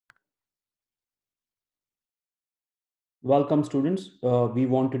Welcome students. We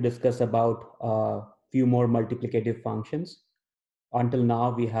want to discuss about a few more multiplicative functions. Until now,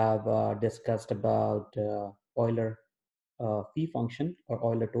 we have discussed about Euler phi function or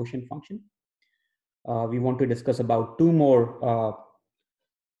Euler totient function. We want to discuss about two more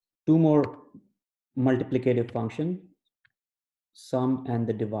multiplicative function, sum and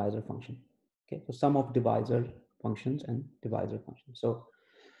the divisor function. Okay, so sum of divisor functions and divisor functions.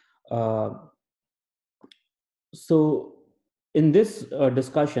 Uh, so in this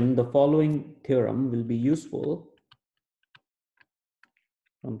discussion, the following theorem will be useful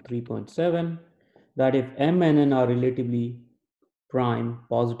from 3.7, that if m and n are relatively prime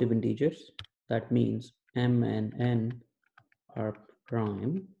positive integers, that means m and n are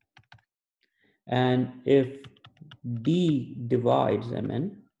prime, and if d divides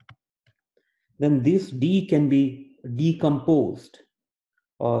mn, then this d can be decomposed,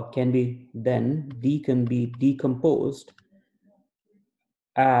 or can be decomposed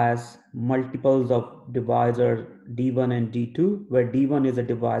as multiples of divisor d1 and d2, where d1 is a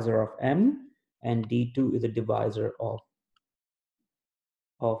divisor of m and d2 is a divisor of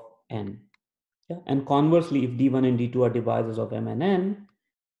n. Yeah? And conversely, if d1 and d2 are divisors of m and n,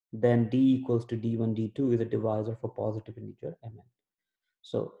 then d equals to d1, d2 is a divisor for positive integer mn.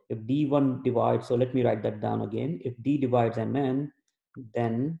 So if d1 divides, so let me write that down again. If d divides mn,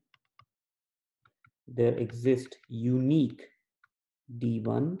 then there exists unique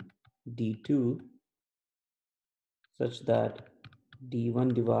d1, d2 such that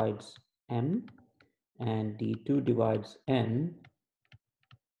d1 divides m and d2 divides n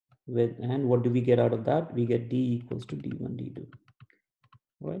with, and what do we get out of that? We get d equals to d1, d2,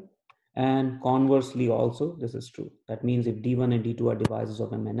 right? And conversely also, this is true. That means if d1 and d2 are divisors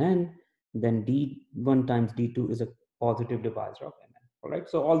of m and n, then d1 times d2 is a positive divisor of mn, all right?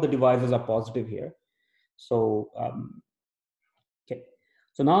 So all the divisors are positive here. So, okay.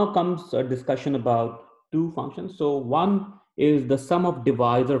 So now comes a discussion about two functions. So one is the sum of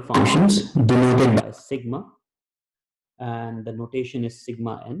divisor functions denoted by sigma, and the notation is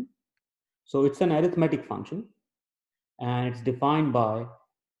sigma n. So it's an arithmetic function, and it's defined by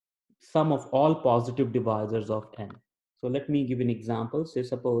sum of all positive divisors of n. So let me give an example. Say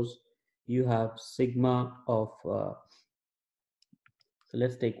suppose you have sigma of, so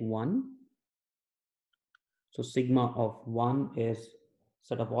let's take 1. So sigma of 1 is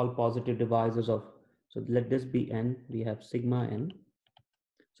set of all positive divisors of, so let this be n, we have sigma n.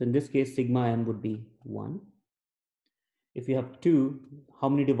 So in this case, sigma n would be 1. If you have 2, how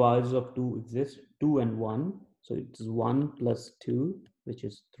many divisors of 2 exist? 2 and 1. So it's 1 plus 2, which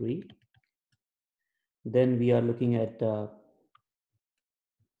is 3. Then we are looking at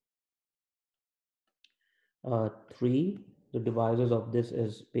 3. The divisors of this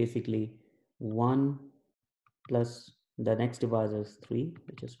is basically 1 plus the next divisor is 3,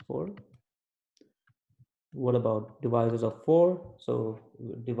 which is 4. What about divisors of 4? So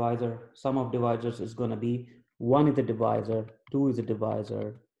sum of divisors is going to be 1 is a divisor, 2 is a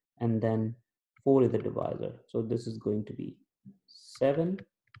divisor, and then 4 is a divisor. So this is going to be 7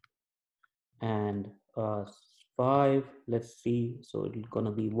 and 5. Let's see. So it's going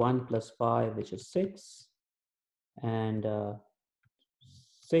to be 1 plus 5, which is 6, and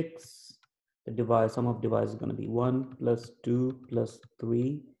 6. The sum of divisors is going to be 1 plus 2 plus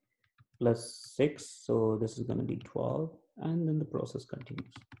 3 plus 6. So this is going to be 12, and then the process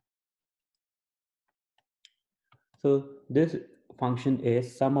continues. So this function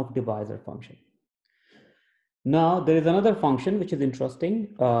is sum of divisor function. Now there is another function which is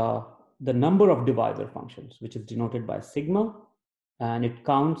interesting, the number of divisor functions, which is denoted by sigma, and it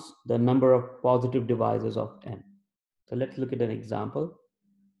counts the number of positive divisors of n. So let's look at an example.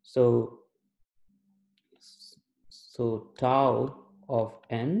 So tau of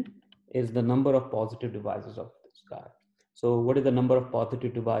n is the number of positive divisors of this guy. So what is the number of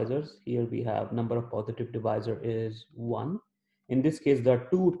positive divisors? Here we have number of positive divisor is 1. In this case, there are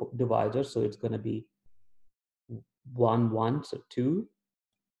 2 divisors, so it's going to be 1, 1, so 2.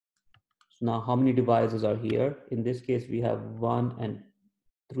 So now how many divisors are here? In this case, we have 1 and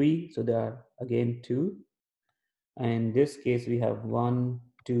 3, so there are again 2. And in this case, we have 1,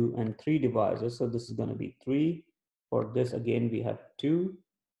 2, and 3 divisors, so this is going to be 3. For this, again, we have 2.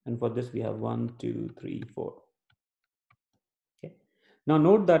 And for this, we have 1, 2, 3, 4. Okay. Now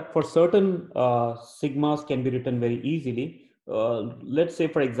note that for certain sigmas can be written very easily. Let's say,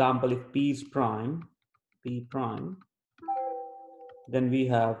 for example, if P is prime, then we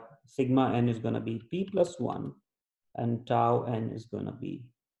have sigma n is going to be P plus 1 and tau n is going to be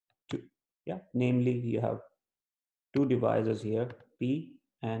 2. Yeah, namely you have 2 divisors here, P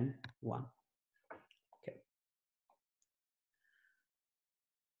and 1. Okay.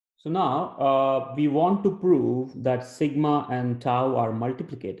 So now we want to prove that sigma and tau are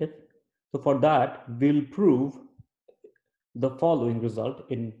multiplicative. So for that, we'll prove the following result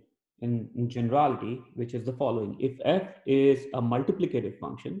in generality, which is the following. If f is a multiplicative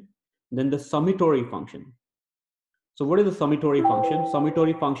function, then the summatory function. So what is the summatory function?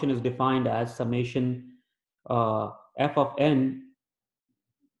 Summatory function is defined as summation f of n.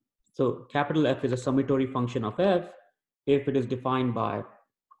 So capital F is a summatory function of f if it is defined by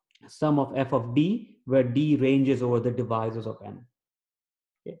sum of f of d, where d ranges over the divisors of n.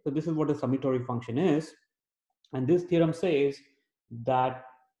 Okay, so this is what a summatory function is. And this theorem says that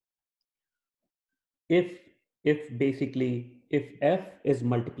if if f is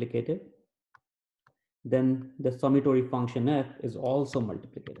multiplicative, then the summatory function f is also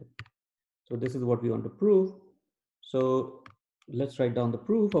multiplicative. So this is what we want to prove. So let's write down the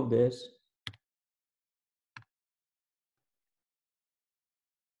proof of this.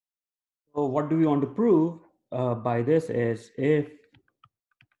 So what do we want to prove by this is if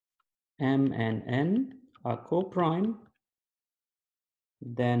m and n are co-prime,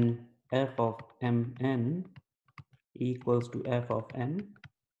 then f of mn equals to f of n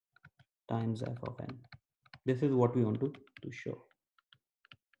times f of n. This is what we want to show.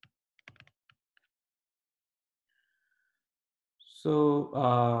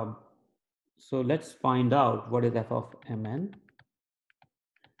 So let's find out what is f of mn.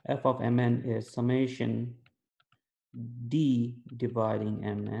 F of mn is summation d dividing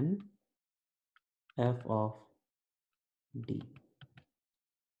mn f of d.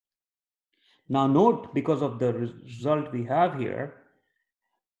 Now note, because of the result we have here,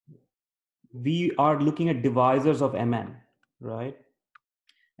 we are looking at divisors of mn, right?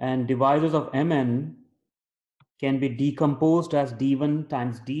 And divisors of mn can be decomposed as d1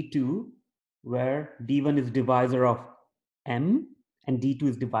 times d2, where d1 is divisor of m and d2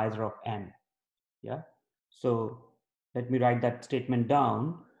 is divisor of n. Yeah. So let me write that statement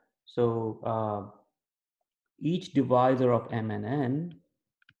down. So each divisor of m and n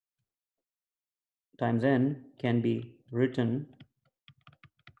times n can be written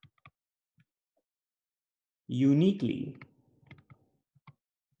uniquely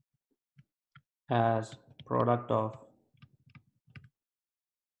as product of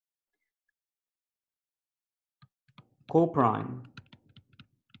coprime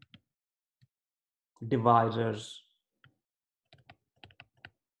divisors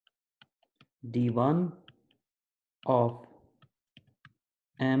d1 of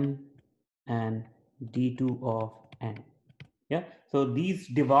m and d2 of n. Yeah, so these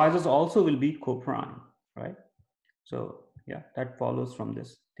divisors also will be coprime, right? So yeah, that follows from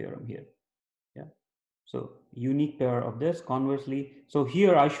this theorem here. Yeah, so unique pair of this. Conversely, so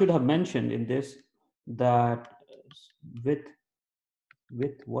here I should have mentioned in this that with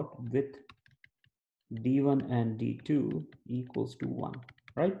d1 and d2 equals to 1,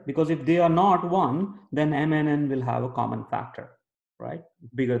 right? Because if they are not 1, then m and n will have a common factor, right?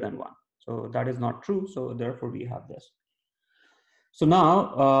 Bigger than 1. So that is not true. So therefore we have this. So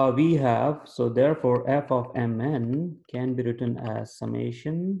now we have, so therefore f of mn can be written as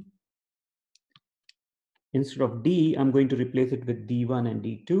summation. Instead of d, I'm going to replace it with d1 and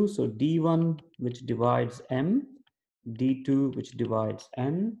d2. So d1, which divides m, d2, which divides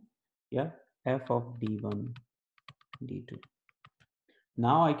n. Yeah, f of d1, d2.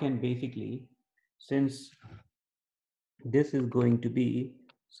 Now I can basically, since this is going to be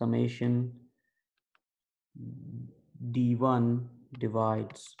summation d1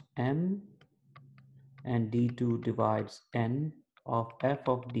 divides m and d2 divides n of f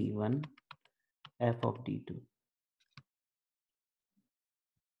of d1, f of d2.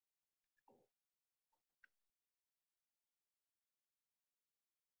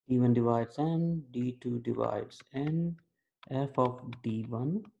 d1 divides n, d2 divides n, f of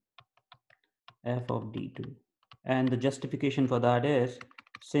d1, f of d2. And the justification for that is,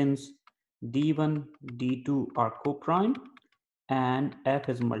 since d1, d2 are coprime and f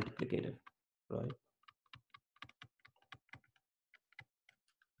is multiplicative, right?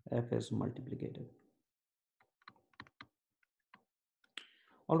 F is multiplicative.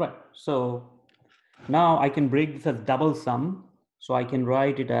 All right, so now I can break this as double sum. So I can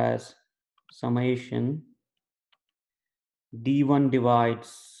write it as summation d1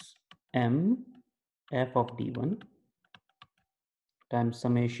 divides m, f of d1, times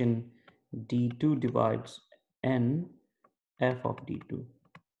summation d2 divides n, f of d2.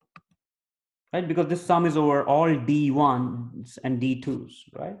 Right, because this sum is over all d1s and d2s,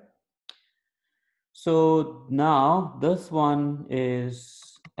 right? So now this one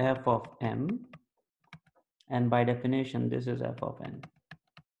is f of m, and by definition, this is f of n.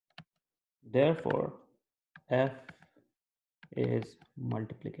 Therefore, f is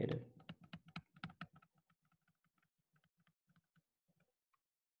multiplicative.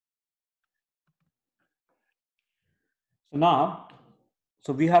 So now,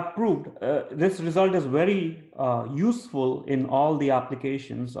 so we have proved this result is very useful in all the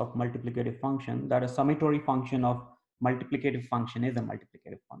applications of multiplicative function, that a summatory function of multiplicative function is a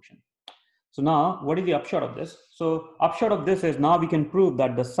multiplicative function. So now, what is the upshot of this? So upshot of this is now we can prove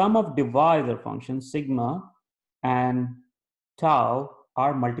that the sum of divisor functions sigma and tau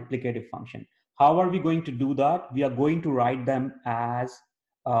are multiplicative function. How are we going to do that? We are going to write them uh,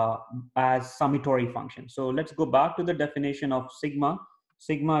 as summatory functions. So let's go back to the definition of sigma.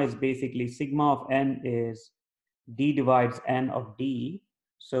 Sigma is basically sigma of n is d divides n of d.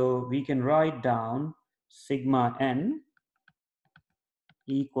 So we can write down sigma n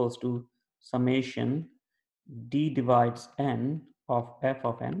equals to summation d divides n of f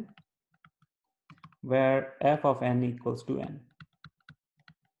of n, where f of n equals to n,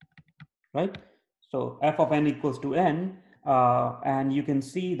 right? So f of n equals to n, and you can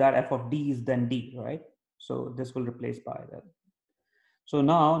see that f of d is then d, right? So this will replace by that. So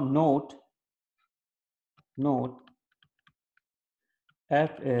now note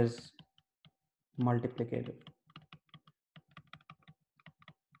f is multiplicative,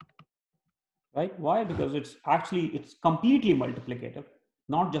 right? Why? Because it's completely multiplicative,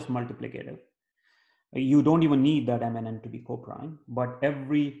 not just multiplicative. You don't even need that m and n to be coprime, but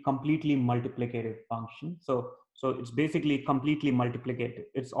every completely multiplicative function. So it's basically completely multiplicative.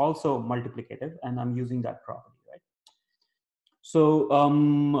 It's also multiplicative, and I'm using that property, right? So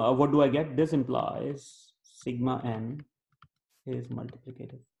what do I get? This implies sigma n is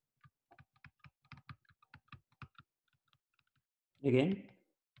multiplicative. Again,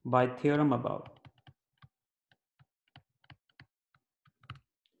 by theorem above.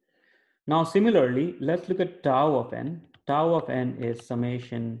 Now, similarly, let's look at tau of n. Tau of n is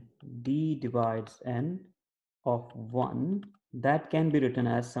summation d divides n of 1. That can be written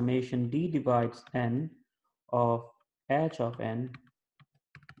as summation d divides n of h of n,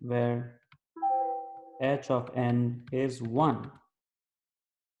 where h of n is 1,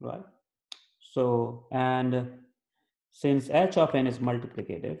 right? So, and since h of n is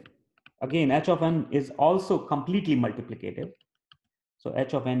multiplicative, again, h of n is also completely multiplicative. So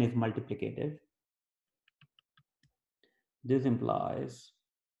h of n is multiplicative. This implies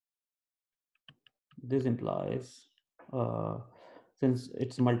uh, since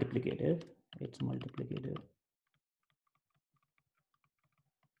it's multiplicative,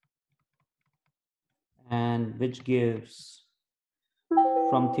 and which gives,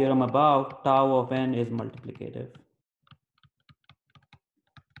 from theorem above, tau of n is multiplicative.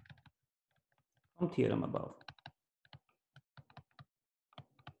 From theorem above.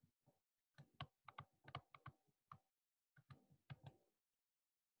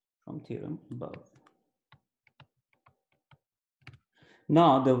 From theorem above.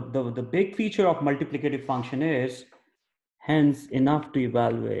 Now, the big feature of multiplicative function is hence enough to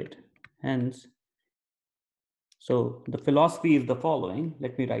evaluate. Hence, so the philosophy is the following.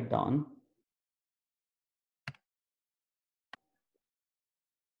 Let me write down.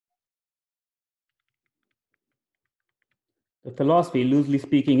 The philosophy, loosely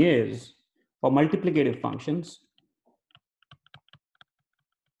speaking, is for multiplicative functions,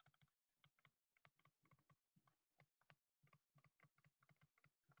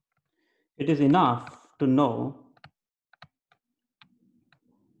 it is enough to know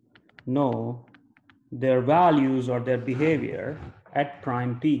their values or their behavior at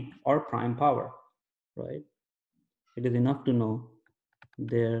prime p or prime power, right? It is enough to know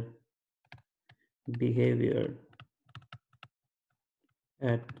their behavior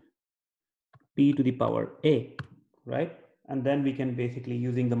at p to the power a, right? And then we can basically,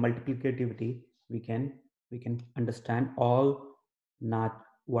 using the multiplicativity, we can understand all, not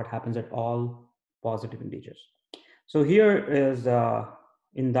what happens at all positive integers. So here is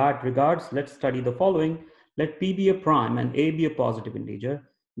in that regards, let's study the following. Let p be a prime and a be a positive integer,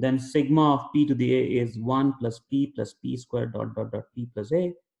 then sigma of p to the a is 1 plus p squared dot dot dot p plus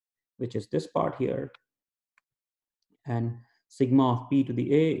a, which is this part here, and sigma of p to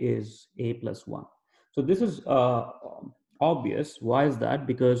the a is a plus 1. So this is obvious. Why is that?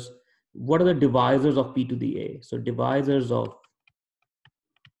 Because what are the divisors of p to the a? So divisors of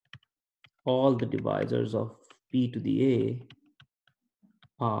all the divisors of p to the a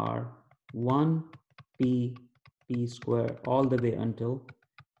are 1 p square all the way until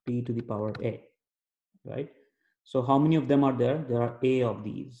p to the power a, right? So how many of them are there? There are a of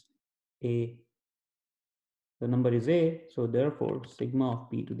these. A, the number is a, so therefore sigma of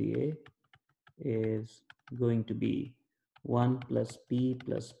p to the a is going to be 1 plus p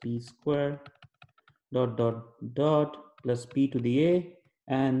square dot dot dot plus p to the a.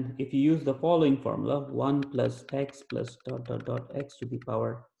 And if you use the following formula, 1 plus x plus dot dot dot x to the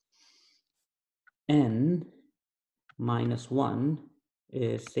power n minus 1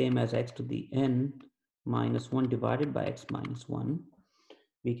 is same as x to the n minus 1 divided by x minus 1,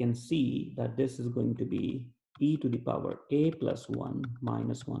 we can see that this is going to be p to the power a plus 1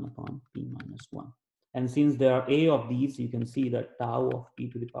 minus 1 upon p minus 1. And since there are a of these, you can see that tau of p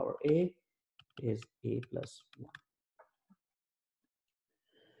to the power a is a plus 1.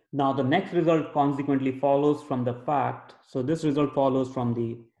 Now the next result consequently follows from the fact, so this result follows from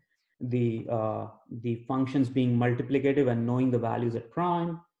the functions being multiplicative and knowing the values at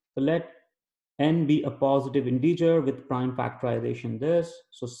prime. So let n be a positive integer with prime factorization this.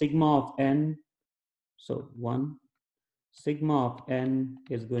 So sigma of n, so 1, sigma of n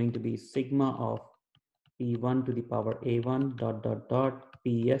is going to be sigma of p1 to the power a1 dot dot dot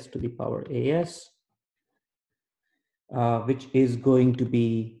ps to the power as, which is going to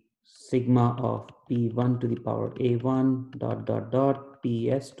be sigma of p1 to the power a1 dot dot dot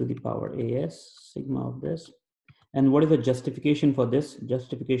ps to the power as, sigma of this. And what is the justification for this?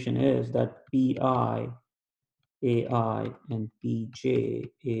 Justification is that pi, ai, and pj,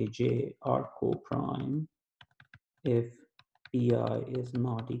 aj are co-prime if pi is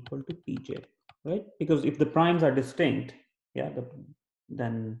not equal to pj, right? Because if the primes are distinct, yeah,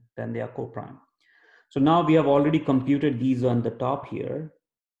 then they are co-prime. So now we have already computed these on the top here.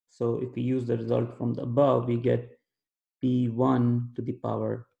 So if we use the result from the above, we get p1 to the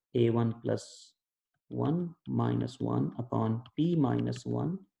power a1 plus 1 minus 1 upon p minus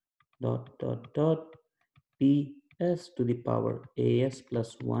 1 dot dot dot ps to the power as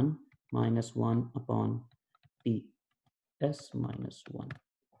plus 1 minus 1 upon ps minus 1.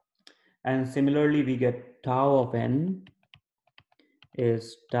 And similarly, we get tau of n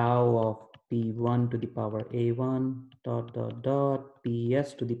is tau of p1 to the power a1 dot dot dot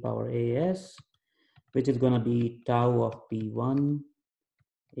ps to the power as, which is going to be tau of p1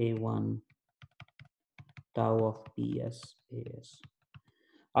 a1 tau of ps as.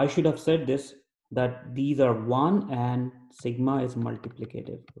 I should have said this, that these are 1 and sigma is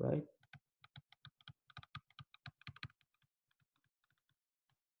multiplicative, right?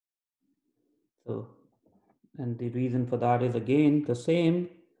 So, and the reason for that is again the same,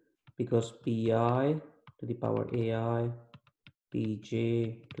 because pi to the power ai,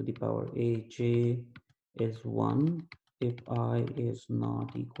 pj to the power aj is 1 if I is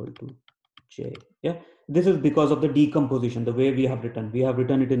not equal to j. Yeah, this is because of the decomposition, the way we have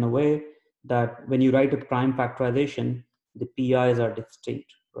written it in a way that when you write a prime factorization, the pi's are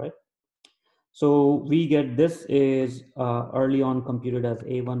distinct, right? So we get this is early on computed as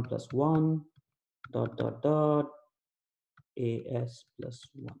a1 plus 1 dot dot dot as plus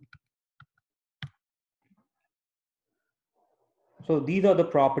 1. So these are the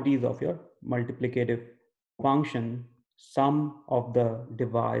properties of your multiplicative function, sum of the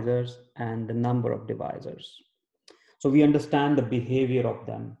divisors and the number of divisors. So we understand the behavior of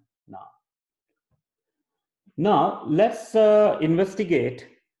them now. Now let's investigate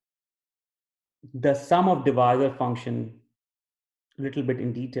the sum of divisor function a little bit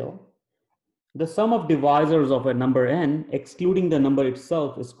in detail. The sum of divisors of a number n, excluding the number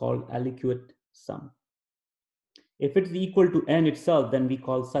itself, is called aliquot sum. If it's equal to n itself, then we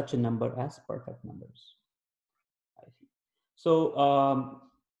call such a number as perfect numbers. I see. So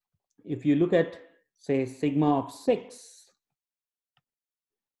if you look at, say, sigma of 6,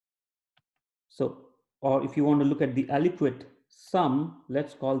 so, or if you want to look at the aliquot sum,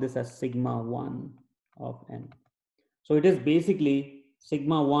 let's call this as sigma 1 of n. So it is basically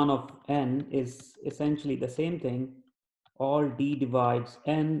sigma 1 of n is essentially the same thing. All d divides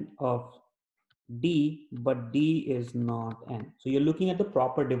n of d, but d is not n. So you're looking at the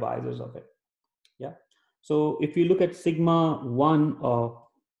proper divisors of it. Yeah. So if you look at sigma 1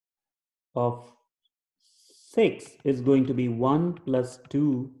 of 6 is going to be 1 plus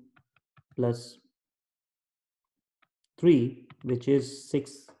 2 plus 3, which is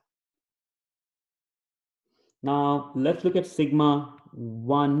 6. Now let's look at sigma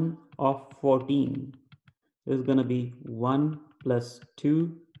 1 of 14. This is going to be 1 plus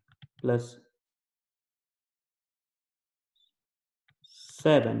 2 plus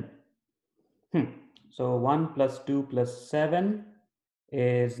 7. So 1 plus 2 plus 7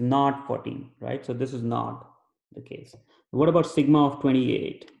 is not 14, right? So this is not the case. What about sigma of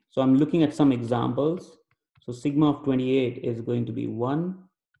 28? So I'm looking at some examples. So sigma of 28 is going to be 1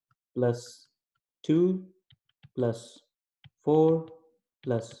 plus 2 plus 4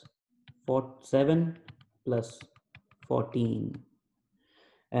 plus 7 plus 14.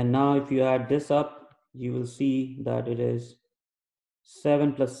 And now if you add this up, you will see that it is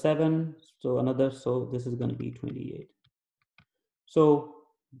 7 plus 7. So this is going to be 28. So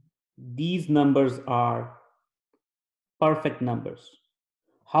these numbers are perfect numbers.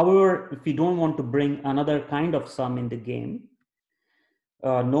 However, if you don't want to bring another kind of sum in the game,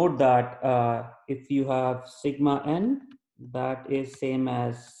 note that if you have sigma n, that is same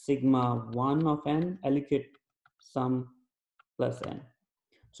as sigma 1 of n, allocate sum plus n.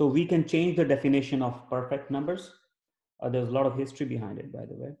 So we can change the definition of perfect numbers. There's a lot of history behind it, by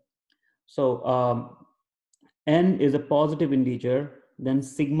the way. So n is a positive integer, then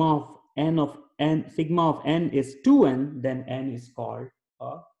sigma of n is 2n, then n is called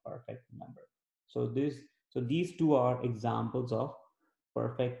a perfect number. So these two are examples of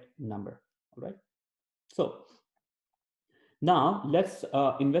perfect number. All right. So now let's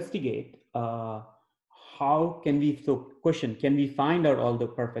investigate how can we, so question, can we find out all the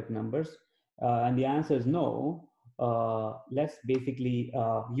perfect numbers? And the answer is no. Let's basically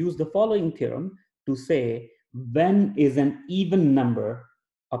use the following theorem to say when is an even number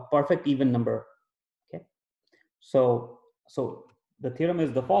a perfect even number. Okay. So the theorem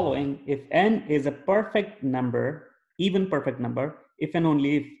is the following: if n is a perfect number, even perfect number, if and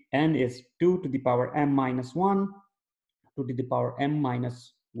only if n is 2 to the power m minus 1, 2 to the power m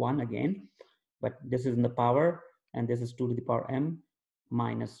minus 1 again, but this is in the power, and this is 2 to the power m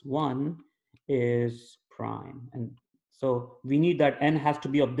minus 1 is prime. And so we need that n has to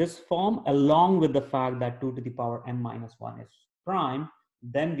be of this form, along with the fact that 2 to the power m minus 1 is prime.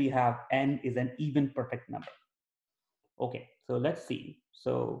 Then we have n is an even perfect number. Okay, so let's see.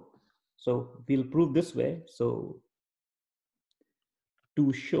 So we'll prove this way. So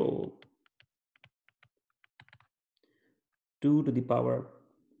to show 2 to the power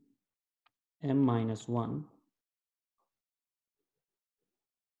m minus 1,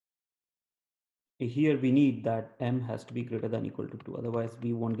 here we need that m has to be greater than or equal to 2, otherwise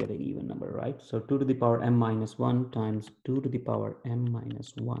we won't get an even number, right? So 2 to the power m minus 1 times 2 to the power m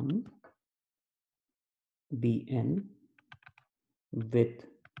minus 1 bn with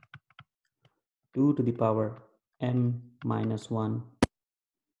 2 to the power m minus 1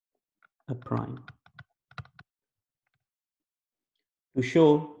 a prime. To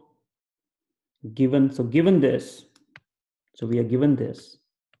show given this, so we are given this,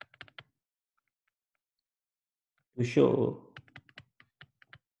 to show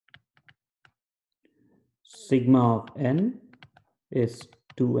sigma of n is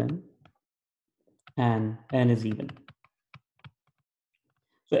 2n and n is even.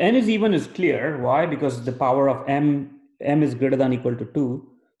 So n is even is clear. Why? Because the power of m is greater than or equal to 2.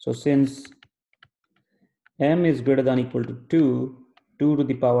 So since m is greater than or equal to 2, 2 to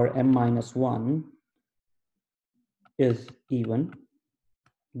the power m minus 1 is even.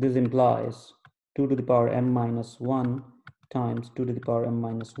 This implies 2 to the power m minus 1 times 2 to the power m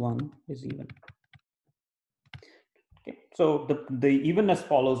minus 1 is even. Okay. So the evenness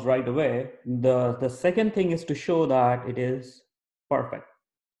follows right away. The second thing is to show that it is perfect.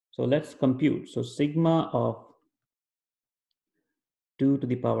 So let's compute. So sigma of 2 to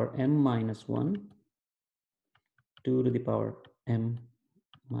the power m minus 1, 2 to the power m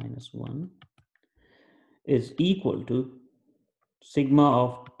minus 1 is equal to sigma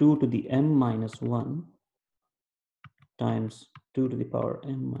of 2 to the m minus 1 times 2 to the power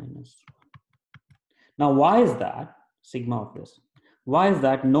m minus 1. Now, why is that sigma of this? Why is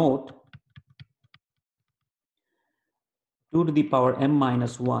that? Note 2 to the power m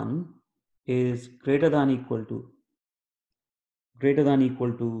minus 1 is greater than or equal to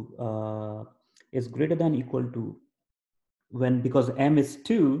when, because m is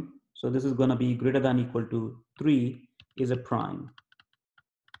 2, so this is going to be greater than or equal to 3 is a prime.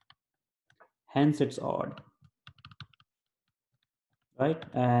 Hence it's odd, right?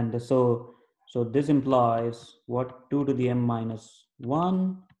 And so this implies what? 2 to the m minus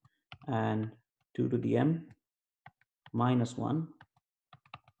 1 and 2 to the m minus 1,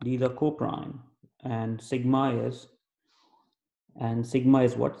 these are coprime, and sigma is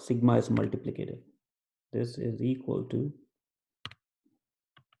what? Sigma is multiplicative. This is equal to,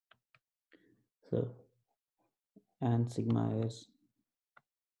 so and sigma is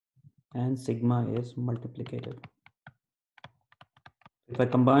multiplicative. If I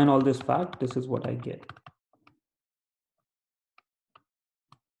combine all this fact, this is what I get.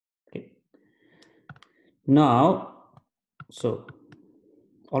 Okay. Now, so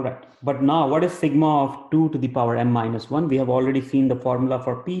all right, but now what is sigma of 2 to the power m minus 1? We have already seen the formula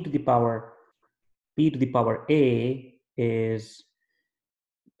for p to the power a is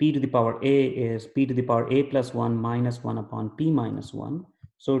p to the power a is p to the power a plus 1 minus 1 upon p minus 1.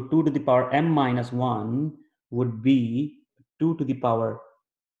 So 2 to the power m minus 1 would be 2 to the power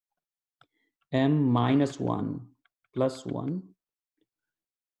m minus 1 plus 1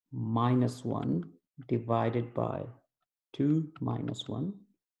 minus 1 divided by 2 minus 1.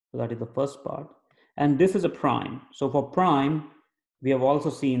 So that is the first part. And this is a prime. So for prime, we have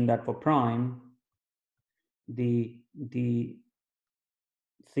also seen that for prime, the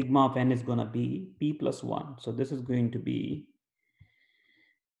sigma of n is going to be p plus 1. So this is going to be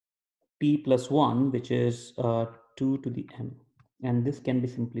p plus 1, which is 2 to the m. And this can be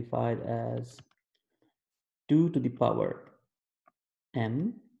simplified as 2 to the power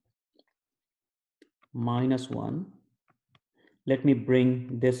m minus 1. Let me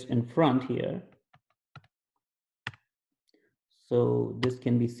bring this in front here. So this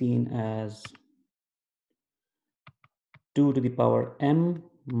can be seen as 2 to the power m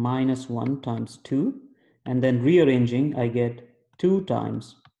minus 1 times 2. And then rearranging, I get 2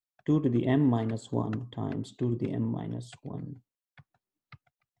 times 2 to the m minus 1 times 2 to the m minus 1,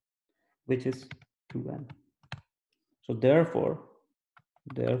 which is 2n. So therefore,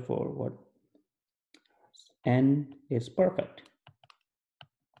 what n is perfect,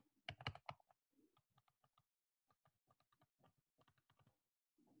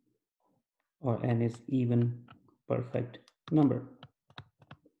 or n is even perfect number.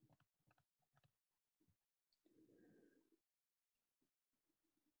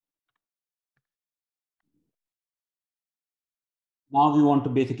 Now we want to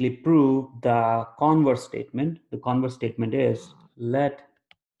basically prove the converse statement. The converse statement is let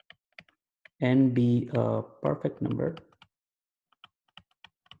n be a perfect number,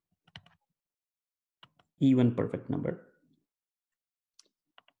 even perfect number,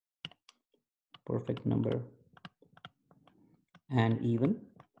 and even.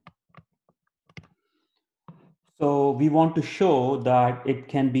 So we want to show that it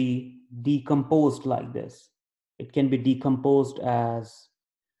can be decomposed like this. It can be decomposed as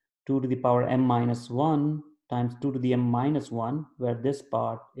 2 to the power m minus 1 times 2 to the m minus 1, where this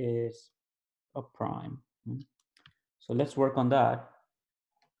part is a prime. So let's work on that.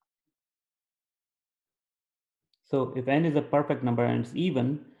 So if n is a perfect number and it's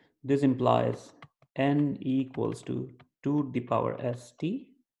even, this implies n equals to 2 to the power s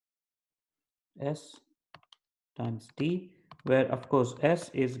times t, where of course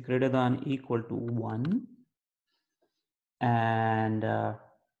s is greater than equal to 1 and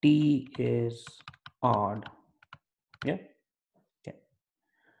t is odd. Yeah. Okay.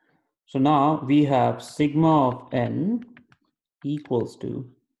 So now we have sigma of n equals to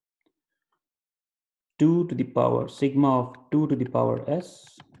 2 to the power sigma of 2 to the power s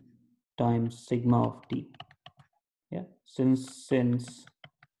times sigma of t. Yeah, since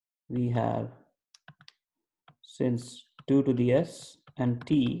we have, since 2 to the s and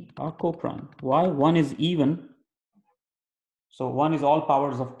t are coprime. Why? One is even, so one is all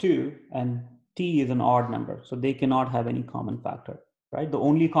powers of 2 and t is an odd number, so they cannot have any common factor, right? The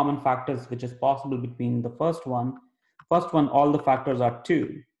only common factors which is possible between the first one, all the factors are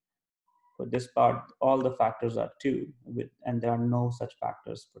 2. For this part, all the factors are 2, and there are no such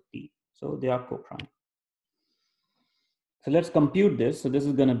factors for t, so they are coprime. So let's compute this. So this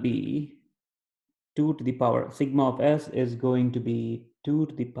is going to be 2 to the power, sigma of s is going to be 2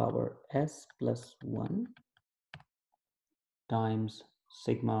 to the power s plus 1 times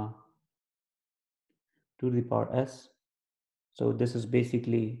sigma 2 to the power s. So this is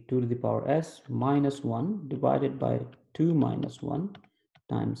basically 2 to the power s minus 1 divided by 2 minus 1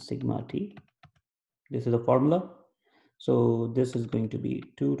 times sigma t. This is the formula. So this is going to be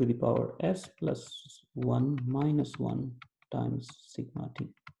 2 to the power s plus 1 minus 1 times sigma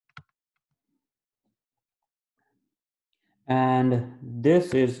t. And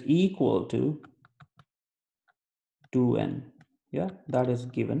this is equal to 2n. Yeah, that is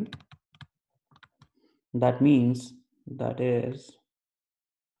given. That means this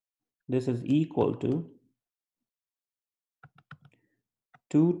is equal to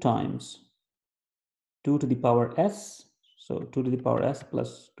 2 times 2 to the power s. So 2 to the power s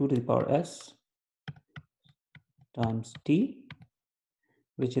plus 2 to the power s times t,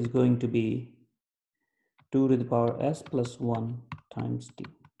 which is going to be 2 to the power s plus 1 times t.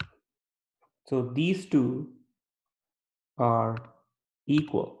 So these two are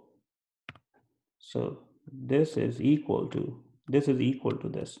equal. So this is equal to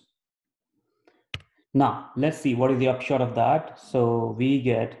this. Now let's see what is the upshot of that. So we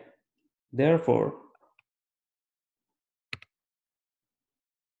get, therefore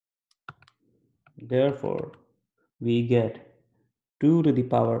we get 2 to the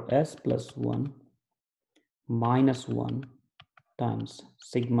power s plus 1 minus 1 times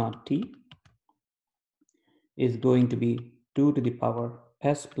sigma t is going to be 2 to the power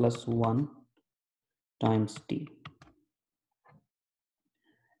s plus 1 times t.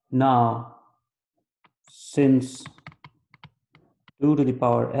 Now, since 2 to the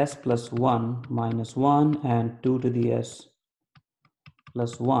power s plus 1 minus 1 and 2 to the s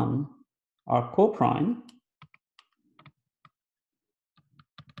plus 1 are coprime,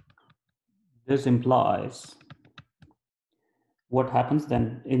 this implies what happens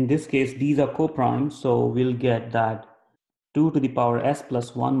then? In this case, these are coprime, so we'll get that 2 to the power s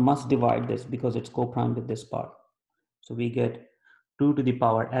plus 1 must divide this because it's coprime with this part. So we get 2 to the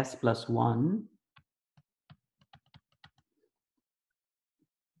power s plus 1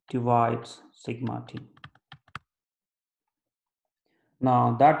 divides sigma t.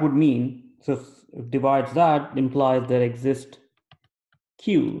 Now that would mean, so if divides that implies there exists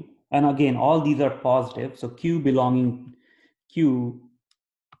q, and again all these are positive, so q belonging q,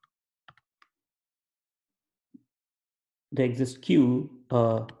 there exists q,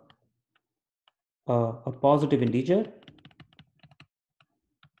 a positive integer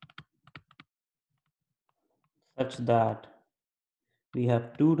such that we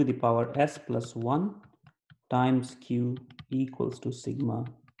have 2 to the power s plus 1 times q equals to sigma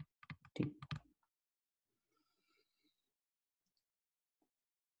t.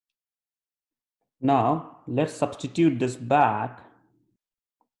 Now let's substitute this back.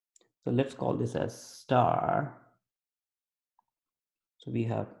 So let's call this as star. So we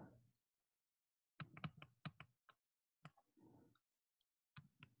have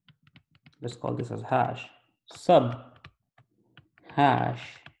let's call this as hash sub hash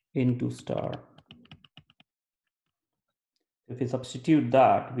into star. If we substitute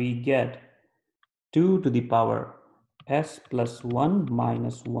that, we get 2 to the power s plus 1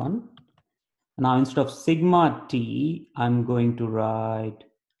 minus 1. Now instead of sigma t, I'm going to write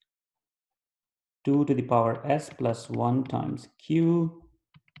 2 to the power s plus 1 times q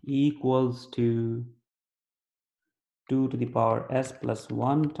equals to 2 to the power s plus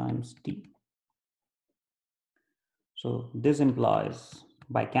 1 times t. So this implies,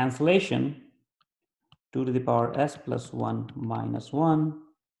 by cancellation, 2 to the power s plus 1 minus 1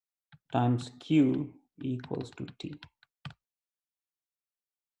 times q equals to t.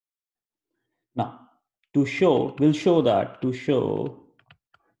 Now, to show, we'll show that to show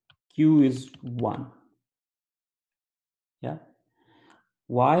q is 1. Yeah.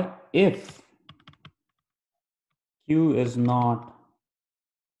 Why? If q is not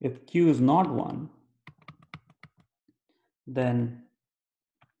 1, then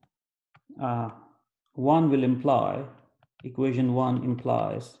 1 will imply, equation 1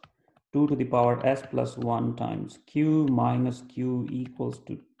 implies 2 to the power s plus 1 times q minus q equals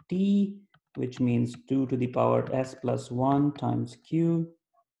to t, which means 2 to the power s plus 1 times q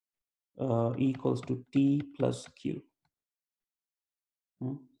equals to t plus q.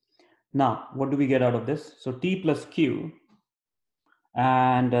 Now, what do we get out of this? So t plus q,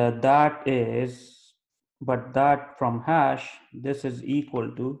 and that is, but that from hash, this is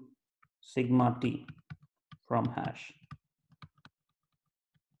equal to sigma t from hash.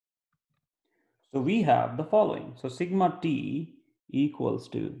 So we have the following. So sigma t equals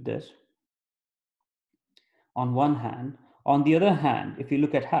to this on one hand. On the other hand, if you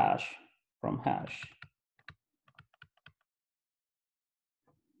look at hash from hash,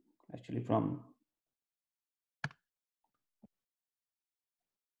 actually from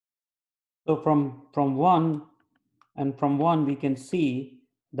 1, and from 1 we can see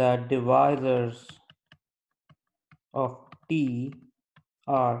that divisors of t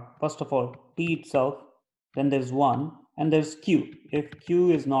are, first of all, t itself, then there's 1, and there's q, if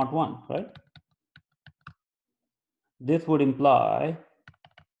q is not 1, right? This would imply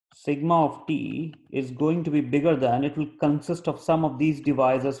sigma of t is going to be bigger than, it will consist of some of these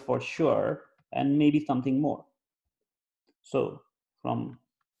divisors for sure, and maybe something more. So from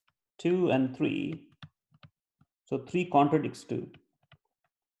 2 and 3, so 3 contradicts 2.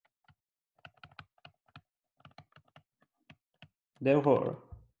 Therefore,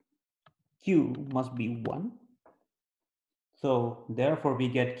 q must be 1. So therefore we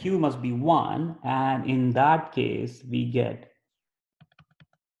get q must be 1, and in that case we get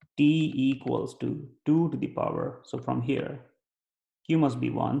t equals to 2 to the power, so from here q must be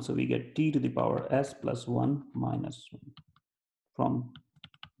 1, so we get t to the power s plus 1 minus 1 from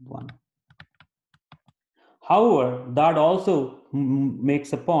 1. However, that also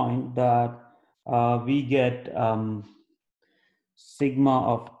makes a point that we get sigma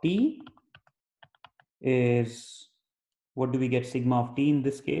of t is what do we get sigma of t in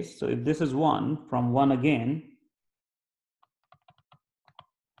this case? So if this is 1, from 1 again,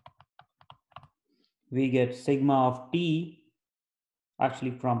 we get sigma of t,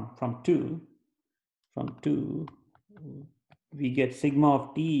 actually from 2, we get sigma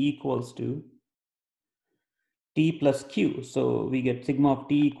of t equals to t plus q. So we get sigma of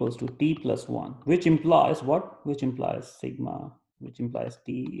t equals to t plus 1, which implies what? Which implies sigma, which implies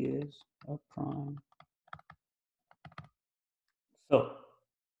t is a prime. So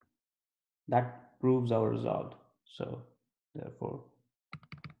that proves our result. So therefore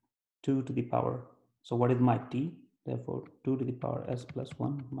 2 to the power. So what is my t? Therefore 2 to the power s plus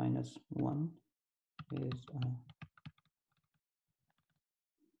 1 minus 1 is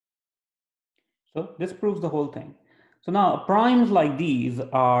so this proves the whole thing. So now primes like these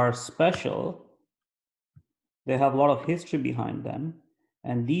are special. They have a lot of history behind them,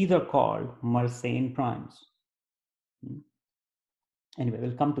 and these are called Mersenne primes. Anyway,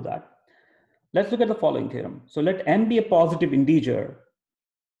 we'll come to that. Let's look at the following theorem. So let m be a positive integer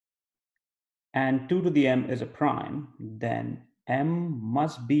and 2 to the m is a prime, then m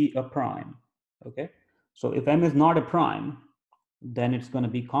must be a prime. Okay, so if m is not a prime, then it's going to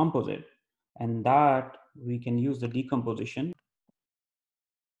be composite, and that we can use the decomposition.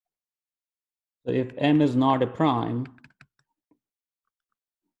 So if m is not a prime,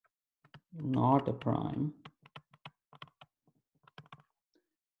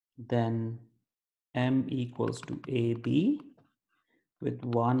 then m equals to ab with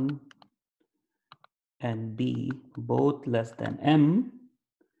 1 and b both less than m.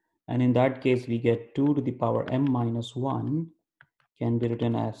 And in that case, we get 2 to the power m minus 1 can be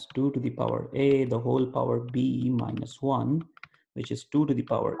written as 2 to the power a, the whole power b minus 1, which is 2 to the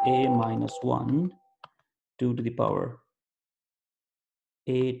power a minus 1, 2 to the power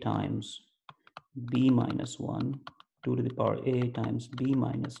a times b minus 1, 2 to the power a times b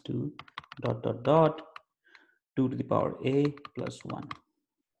minus 2, dot, dot, dot, 2 to the power a plus 1.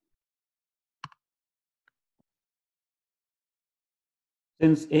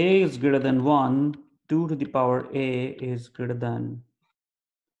 Since a is greater than 1, 2 to the power a is greater than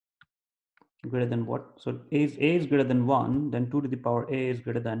what? So a is greater than 1, then 2 to the power a is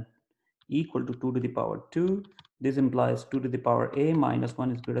greater than equal to 2 to the power 2. This implies 2 to the power a minus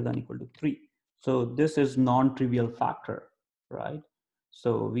 1 is greater than equal to 3. So this is non-trivial factor, right?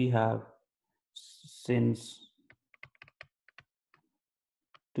 So we have, since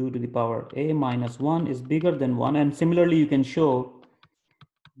 2 to the power a minus 1 is bigger than 1, and similarly you can show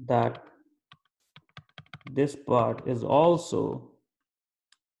that this part is also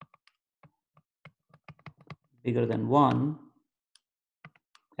bigger than 1,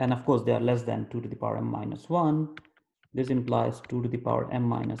 and of course they are less than 2 to the power m minus 1. This implies 2 to the power m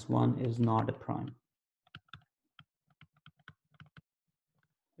minus 1 is not a prime.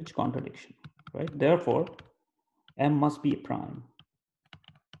 Which contradiction, right? Therefore, m must be a prime.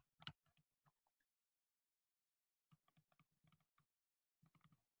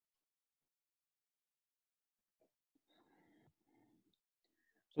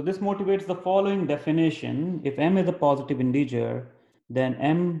 So this motivates the following definition. If m is a positive integer, then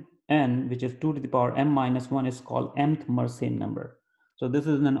mn, which is 2 to the power m minus 1, is called mth Mersenne number. So this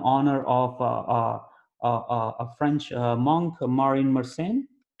is in honor of a French monk, Marin Mersenne.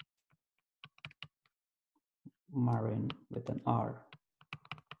 Marin with an R.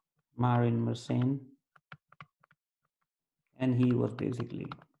 Marin Mersenne. And he was basically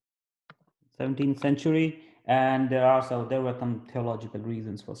 17th century. And there were some theological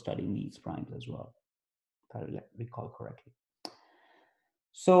reasons for studying these primes as well, if I recall correctly.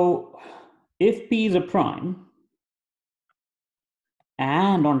 So if P is a prime,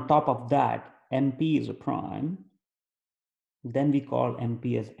 and on top of that, MP is a prime, then we call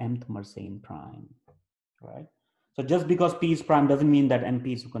MP as mth Mersenne prime, right? So just because P is prime doesn't mean that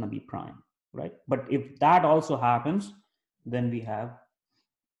MP is going to be prime, right? But if that also happens, then we have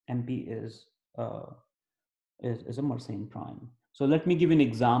MP is a Mersenne prime. So let me give you an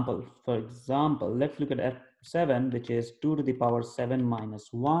example. For example, let's look at F7, which is 2 to the power 7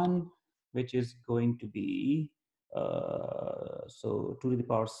 minus 1, which is going to be, so 2 to the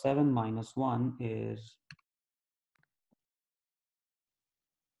power 7 minus 1 is,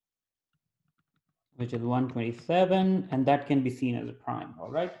 which is 127, and that can be seen as a prime,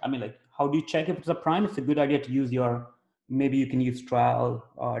 all right? I mean, like, how do you check if it's a prime? It's a good idea to use maybe you can use trial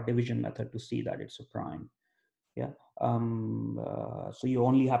division method to see that it's a prime. Yeah. So you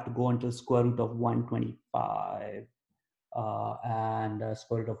only have to go until square root of 125 and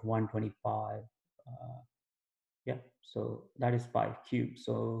square root of 125. Yeah, so that is 5 cubed.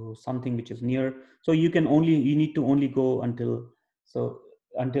 So something which is near. So you need to only go until, so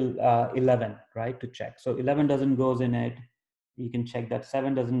until 11, right, to check. So 11 doesn't goes in it. You can check that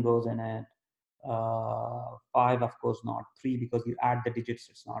 7 doesn't goes in it. 5, of course not. 3, because you add the digits,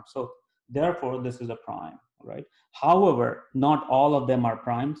 it's not. So therefore, this is a prime, right? However, not all of them are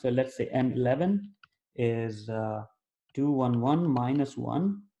prime. So let's say M11 is 211 minus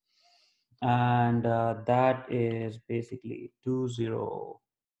 1, and that is basically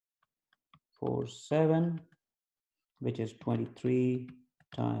 2047, which is 23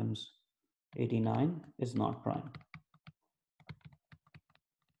 times 89, is not prime.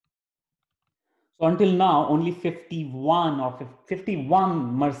 So until now, only 51 or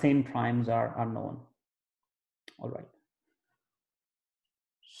 51 Mersenne primes are known. All right.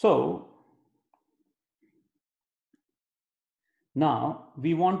 So now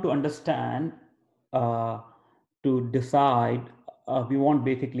we want to understand, uh, to decide, we want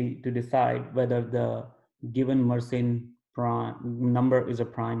basically to decide whether the given Mersenne prime number is a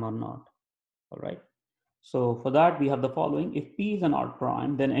prime or not. All right. So for that, we have the following. If P is an odd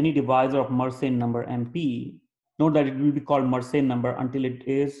prime, then any divisor of Mersenne number MP, note that it will be called Mersenne number until it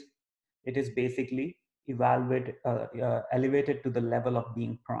is basically elevated to the level of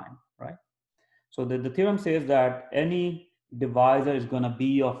being prime, right? So the theorem says that any divisor is going to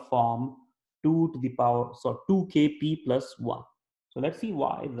be of form 2 to the power, so 2kp plus 1. So let's see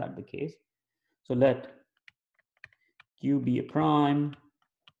why is that the case. So let Q be a prime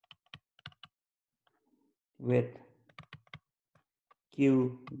with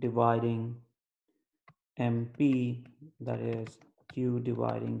Q dividing MP, that is Q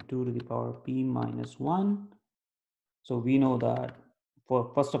dividing 2 to the power P minus 1. So we know that,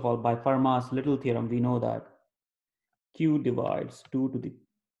 for first of all, by Fermat's little theorem, we know that Q divides 2 to the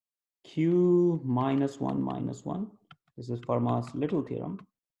Q minus 1 minus 1. This is Fermat's little theorem.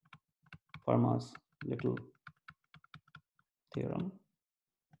 Fermat's little theorem.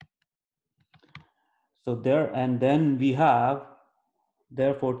 So there, and then we have,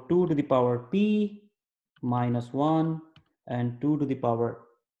 therefore, 2 to the power P minus 1 and 2 to the power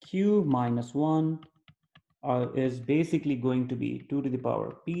Q minus 1 is basically going to be 2 to the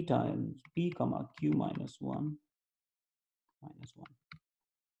power P times P comma Q minus 1 minus 1,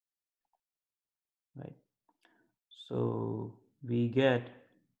 right? So we get,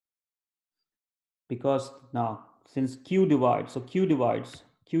 because now since Q divides, so Q divides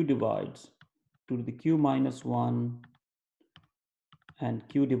 2 to the Q minus 1 and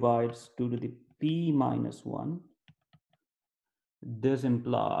Q divides 2 to the P minus 1. This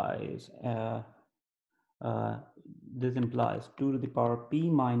implies uh, 2 to the power P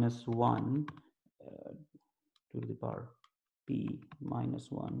minus 1, 2 to the power P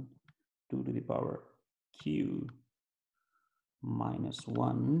minus 1, 2 to the power Q minus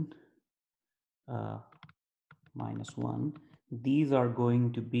 1 minus 1. These are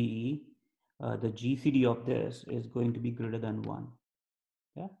going to be, the GCD of this is going to be greater than 1.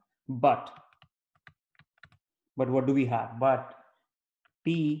 Yeah, but what do we have? But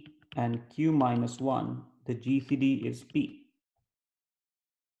P and Q minus 1, the GCD is P,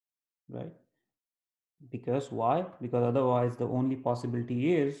 right? Because why? Because otherwise the only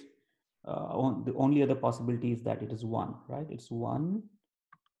possibility is, the only other possibility is that it is 1, right? It's 1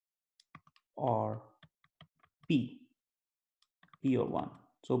 or P or 1.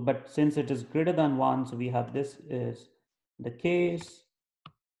 So, but since it is greater than 1, so we have this is the case,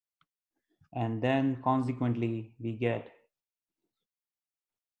 and then consequently we get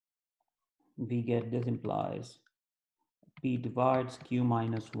this implies P divides Q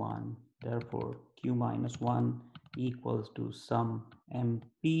minus 1. Therefore, Q minus 1 equals to sum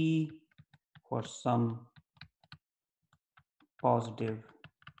MP for some positive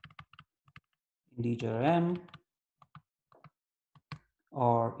integer M,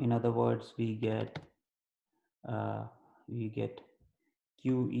 or in other words, we get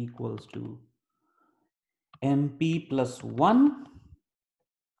Q equals to MP plus 1.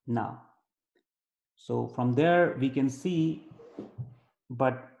 Now, so from there we can see,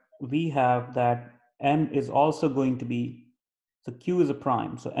 but we have that M is also going to be, so Q is a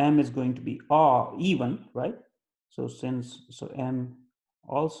prime, so M is going to be even, right? So M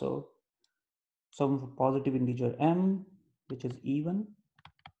also some positive integer M, which is even,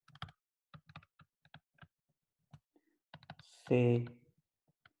 say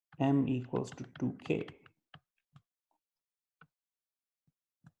M equals to 2k.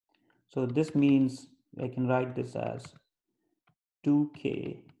 So this means I can write this as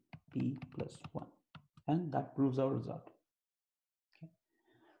 2k P plus 1, and that proves our result. Okay.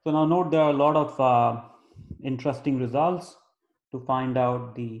 So now note there are a lot of interesting results to find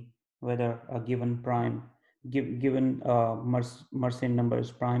out whether a given prime given Mersenne number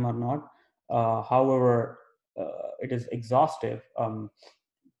is prime or not. However, it is exhaustive. You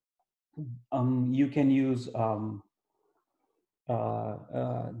can use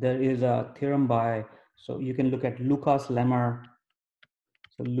there is a theorem by, so you can look at Lucas Lemmer.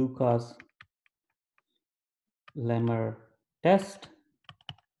 So Lucas Lemmer test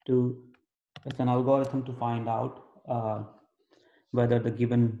to, it's an algorithm to find out whether the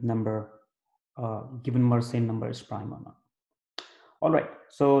given number, given Mersenne number is prime or not. All right,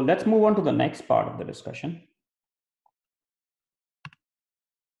 so let's move on to the next part of the discussion.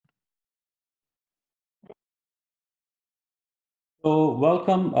 So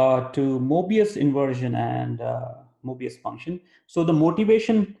welcome to Mobius inversion and Mobius function. So the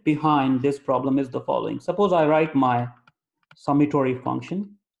motivation behind this problem is the following. Suppose I write my summatory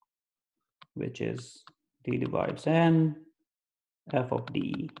function, which is d divides n f of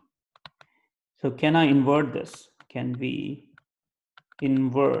d. So can I invert this? Can we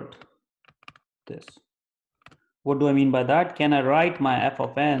invert this? What do I mean by that? Can I write my f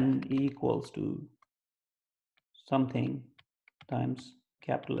of n equals to something times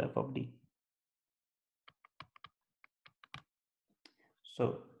capital F of d?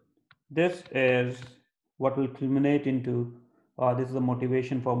 So this is what will culminate into, this is the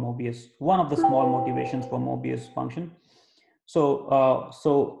motivation for Mobius, one of the small motivations for Mobius function.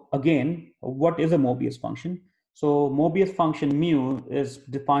 So again, what is a Mobius function? So Mobius function mu is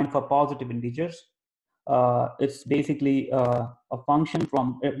defined for positive integers. It's basically a function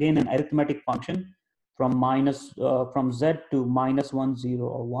from, again, an arithmetic function from from z to -1, 0,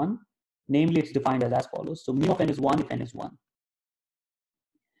 or 1. Namely, it's defined as follows. So mu of n is 1 if n is 1.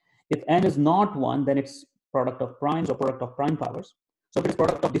 If n is not 1, then it's product of primes or product of prime powers. So if it's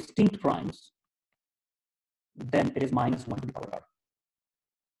product of distinct primes, then it is -1 to the power r,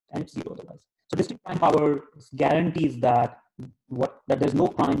 and it's 0 otherwise. So distinct prime power guarantees that there's no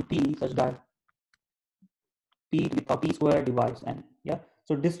prime p such that p to the power p square divides n. Yeah.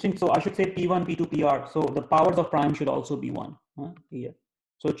 So distinct. So I should say p1, p2, pr. So the powers of prime should also be 1 here.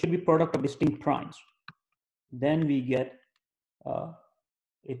 So it should be product of distinct primes. Then we get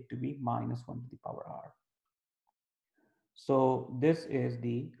it to be -1 to the power r. So this is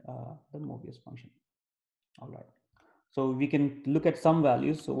the Mobius function. All right. So we can look at some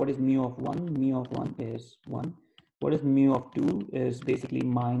values. So what is mu of 1? Mu of 1 is 1. What is mu of 2? Is basically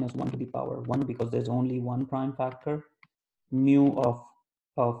 -1 to the power 1 because there's only one prime factor. Mu of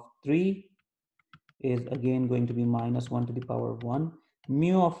 3 is again going to be -1 to the power 1.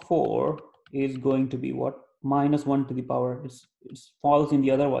 Mu of 4 is going to be what? -1 to the power, it falls in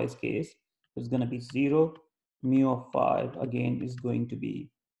the otherwise case. It's going to be 0. Mu of 5 again is going to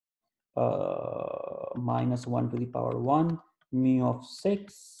be -1 to the power 1. Mu of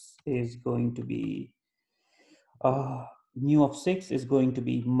 6 is going to be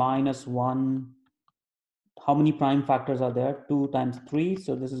 -1. How many prime factors are there? 2 times 3.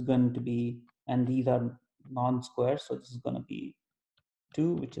 So this is going to be, and these are non-squares. So this is going to be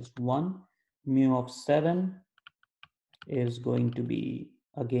 2, which is 1. Mu of 7 is going to be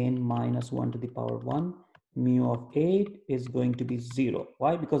again -1 to the power 1. Mu of 8 is going to be 0.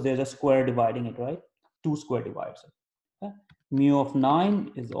 Why? Because there's a square dividing it, right? 2 square divides it. Okay? Mu of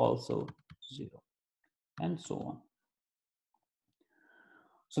 9 is also 0, and so on.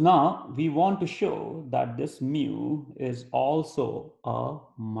 So now we want to show that this mu is also a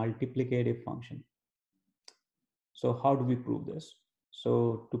multiplicative function. So how do we prove this?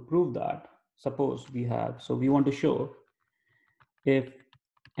 So to prove that, suppose we have, so we want to show if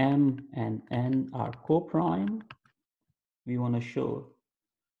m and n are co-prime, we want to show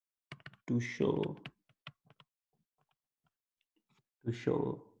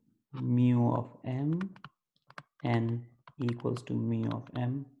mu of m n equals to mu of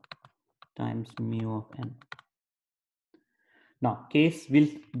m times mu of n. Now,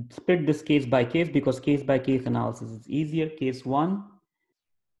 we'll split this case by case because case by case analysis is easier. Case 1,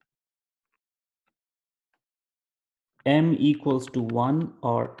 m equals to 1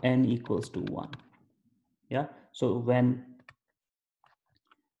 or n equals to 1. Yeah. So when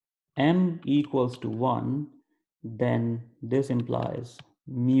m equals to 1, then this implies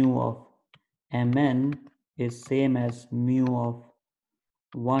mu of mn is same as mu of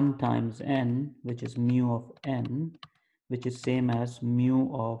 1 times n, which is mu of n, which is same as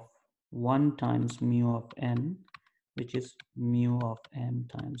mu of 1 times mu of n, which is mu of m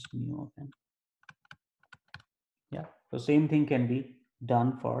times mu of n. Yeah, so same thing can be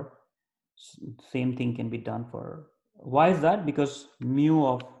done for, why is that? Because mu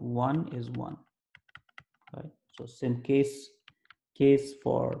of 1 is 1. right? So since case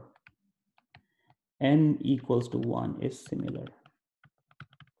for n equals to 1 is similar.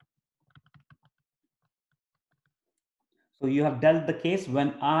 So you have dealt the case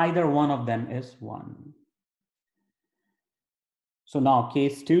when either one of them is 1. So now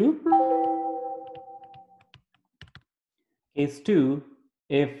case 2. Case 2,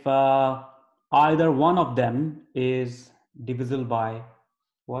 if either one of them is divisible by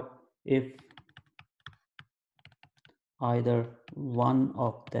what? If either one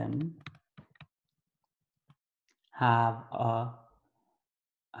of them have a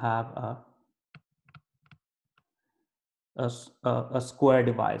have a square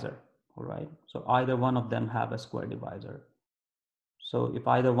divisor, all right? So either one of them have a square divisor. So if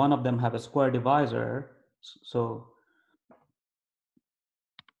either one of them have a square divisor, so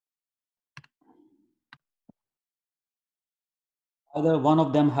either one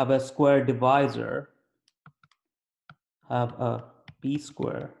of them have a square divisor, have a p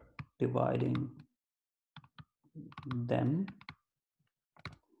square dividing them,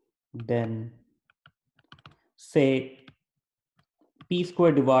 then say p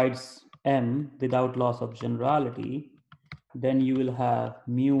square divides m without loss of generality, then you will have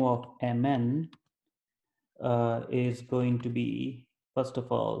mu of mn is going to be, first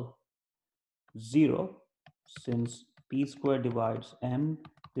of all, 0, since p square divides m,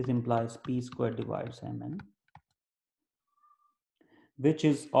 this implies p square divides mn, which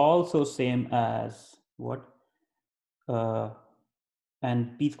is also same as what?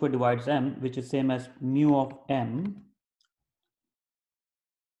 And p square divides m, which is same as mu of m.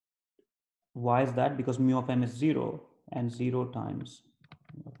 Why is that? Because mu of m is 0, and 0 times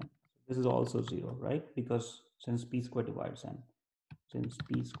this is also 0, right? Because since p square divides m, since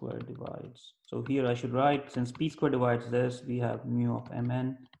p square divides, so here I should write, since p square divides this, we have mu of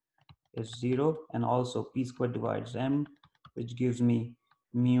mn is 0, and also p square divides m, which gives me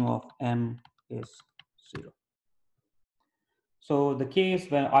mu of m is 0. So the case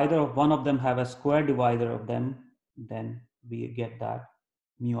when either one of them have a square divisor of them, then we get that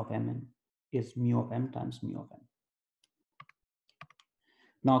mu of mn is mu of m times mu of n.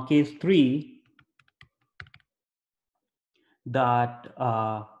 Now case 3, that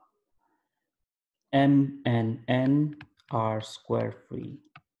m and n are square free.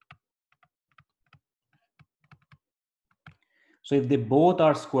 So if they both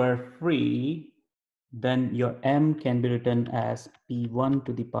are square free, then your m can be written as p1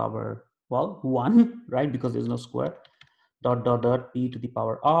 to the power, well, 1, right? Because there's no square, dot, dot, dot, p to the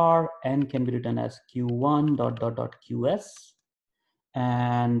power r. N can be written as q1 dot, dot, dot, qs.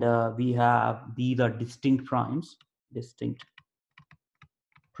 And we have, these are distinct primes, distinct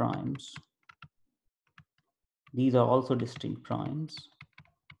primes. These are also distinct primes.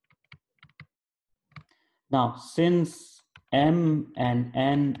 Now, since m and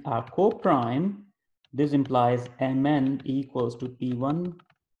n are co-prime, this implies mn equals to p1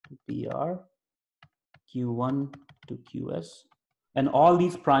 to pr, q1 to qs. And all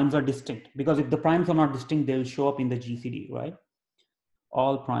these primes are distinct, because if the primes are not distinct, they'll show up in the GCD, right?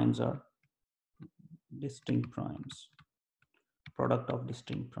 All primes are distinct primes, product of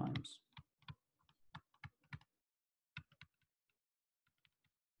distinct primes.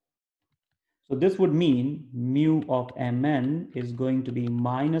 So this would mean mu of mn is going to be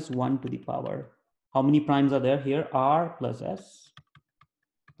minus 1 to the power. How many primes are there here? R plus s.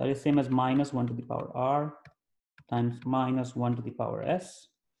 That is same as minus 1 to the power r times minus 1 to the power s.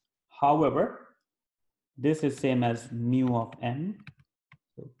 However, this is same as mu of n.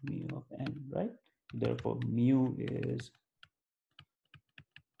 So mu of n, right? Therefore, mu is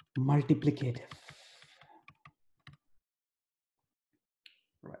multiplicative.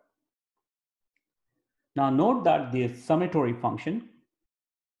 Right. Now note that the summatory function,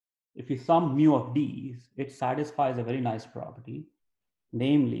 if you sum mu of d's, it satisfies a very nice property,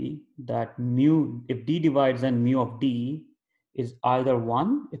 namely that mu, if d divides n, mu of d is either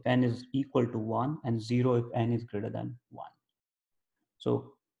 1 if n is equal to 1 and 0 if n is greater than 1.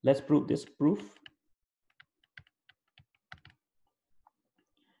 So let's prove this proof.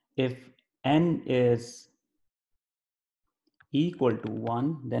 If n is equal to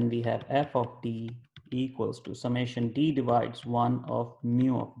 1, then we have f of d equals to summation d divides 1 of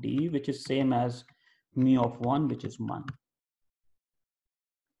mu of d, which is same as mu of 1, which is 1.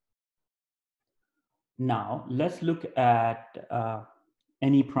 Now let's look at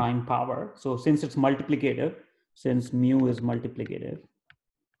any prime power. So since it's multiplicative, since mu is multiplicative,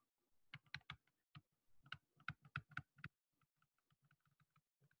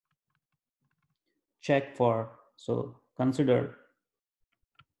 check for, so consider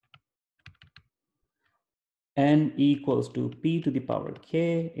n equals to p to the power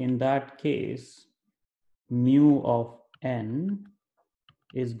k. In that case, mu of n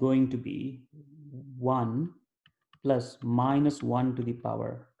is going to be 1 plus minus 1 to the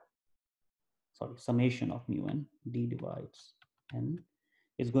power, sorry, summation of mu n, d divides n,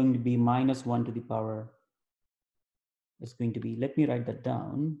 is going to be minus 1 to the power, is going to be, let me write that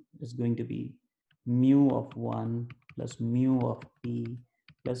down, is going to be mu of 1 plus mu of p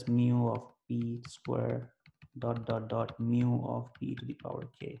plus mu of p square dot dot dot mu of p to the power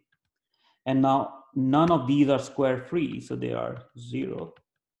k. And now none of these are square free, so they are 0.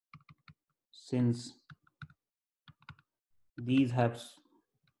 Since these are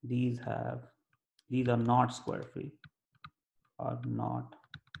not square free, are not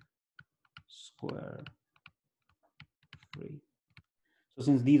square free. So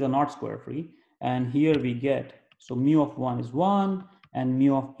since these are not square free, and here we get, so mu of 1 is 1 and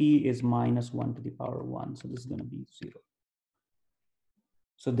mu of p is minus 1 to the power 1. So this is going to be 0.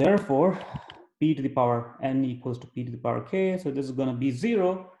 So therefore, p to the power n equals to p to the power k. So this is going to be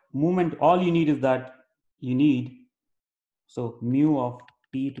 0. Moment, all you need is that you need, so mu of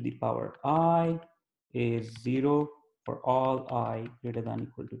p to the power I is 0 for all I greater than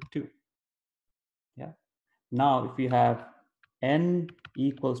equal to 2. Yeah. Now, if you have n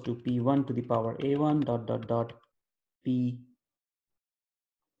equals to p1 to the power a1 dot dot dot p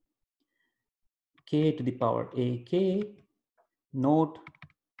k to the power ak, note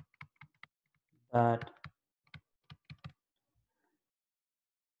that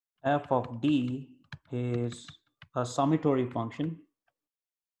f of d is a summatory function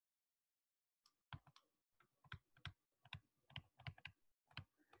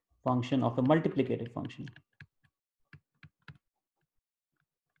of a multiplicative function.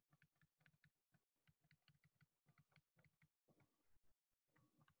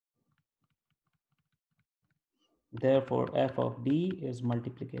 Therefore, f of d is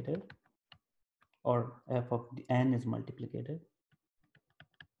multiplicative, or f of n is multiplicative.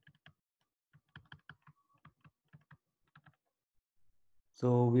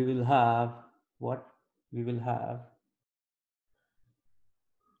 So we will have what? We will have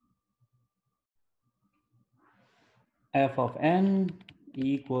f of n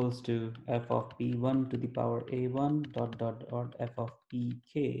equals to f of p1 to the power a1 dot dot dot f of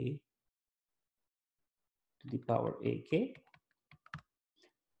pk to the power ak.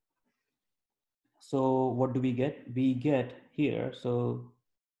 So what do we get? We get here, so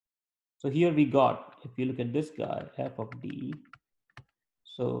here we got, if you look at this guy, f of d.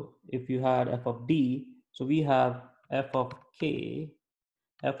 So if you had f of d, so we have f of k,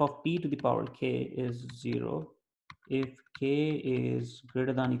 f of p to the power k is 0 if k is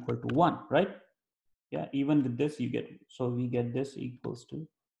greater than equal to 1, right? Yeah, even with this you get, so we get this equals to,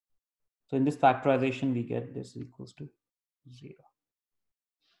 so in this factorization we get this equals to 0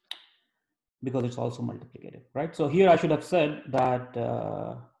 because it's also multiplicative, right? So here I should have said that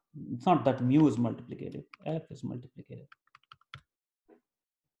it's not that mu is multiplicative, f is multiplicative.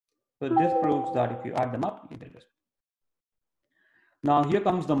 So this proves that if you add them up, you get this. Now here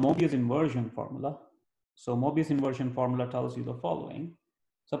comes the Mobius inversion formula. So Mobius inversion formula tells you the following.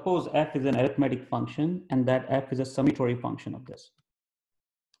 Suppose f is an arithmetic function and that f is a summatory function of this.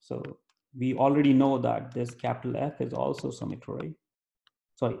 So we already know that this capital F is also summatory.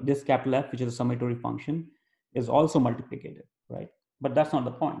 Sorry, this capital F, which is a summatory function, is also multiplicative, right? But that's not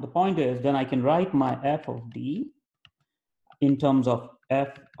the point. The point is then I can write my f of d in terms of f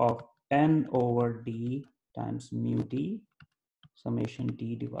of n over d times mu d summation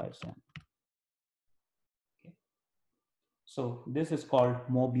d divides n. Okay. So this is called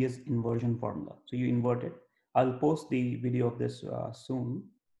Mobius inversion formula. So you invert it. I'll post the video of this soon.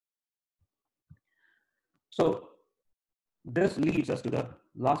 So this leads us to the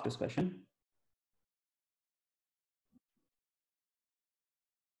last discussion.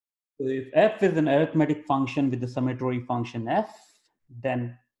 So if f is an arithmetic function with the summatory function f,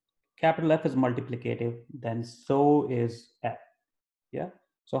 then capital F is multiplicative, then so is f. Yeah.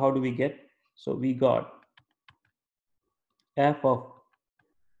 So how do we get? So we got f of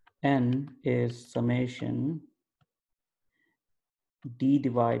n is summation d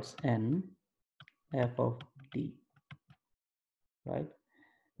divides n f of d, right?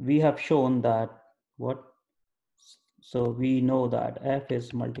 We have shown that what? So we know that f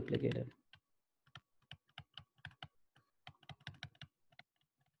is multiplicative.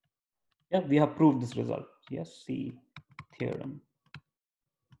 Yeah, we have proved this result. Yes, see theorem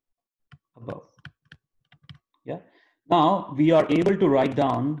above. Yeah. Now we are able to write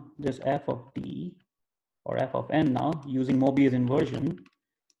down this f of d or f of n now using Mobius inversion.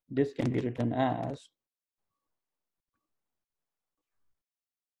 This can be written as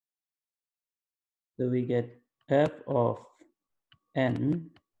So we get f of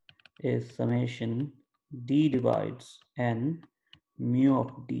n is summation d divides n mu of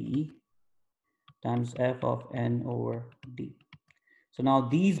d times f of n over d. So now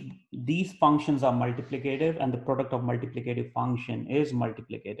these functions are multiplicative, and the product of multiplicative function is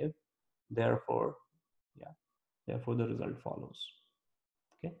multiplicative. Therefore, yeah, therefore the result follows.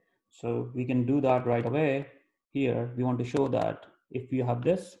 Okay, so we can do that right away. Here we want to show that if you have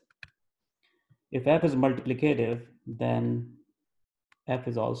this, if f is multiplicative, then f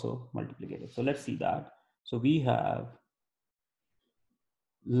is also multiplicative. So let's see that. So we have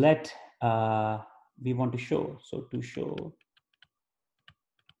let we want to show, so to show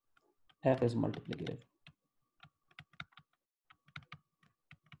f is multiplicative.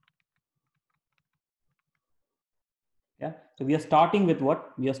 Yeah, so we are starting with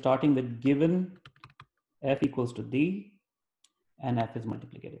what? We are starting with given f equals to d and f is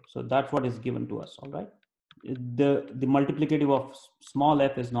multiplicative. So that's what is given to us, all right? The multiplicative of small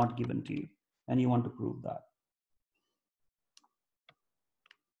f is not given to you, and you want to prove that.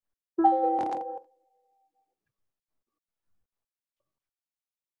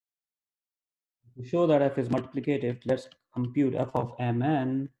 To show that f is multiplicative, let's compute f of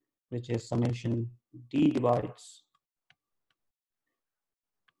mn, which is summation d divides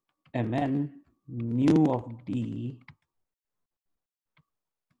mn mu of d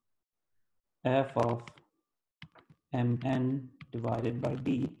f of mn divided by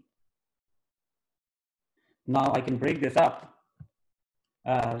d. Now I can break this up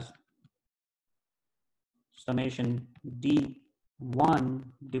as summation d1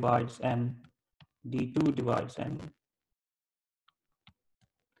 divides m, d2 divides m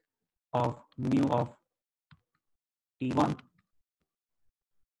of mu of d1 .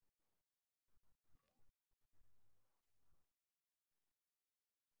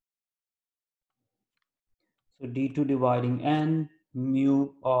 So d2 dividing n mu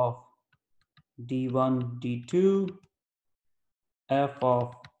of d1 d2 f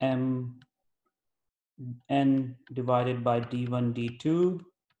of m n divided by d1 d2.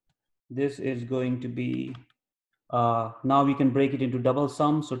 This is going to be now we can break it into double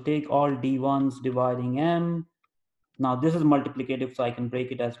sum. So take all d1s dividing m. Now this is multiplicative, so I can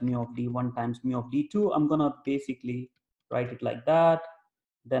break it as mu of d1 times mu of d2. I'm gonna basically write it like that.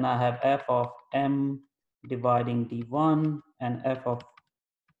 Then I have f of m dividing d1 and f of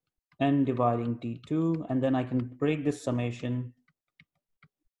n dividing d2, and then I can break this summation.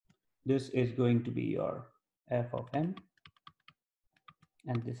 This is going to be your f of m,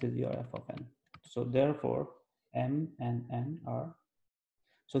 and this is your f of n. So therefore, m and n are.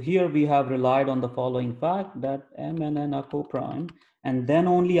 So here we have relied on the following fact that m and n are co-prime, and then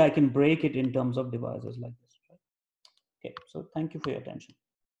only I can break it in terms of divisors like this. Right? Okay, so thank you for your attention.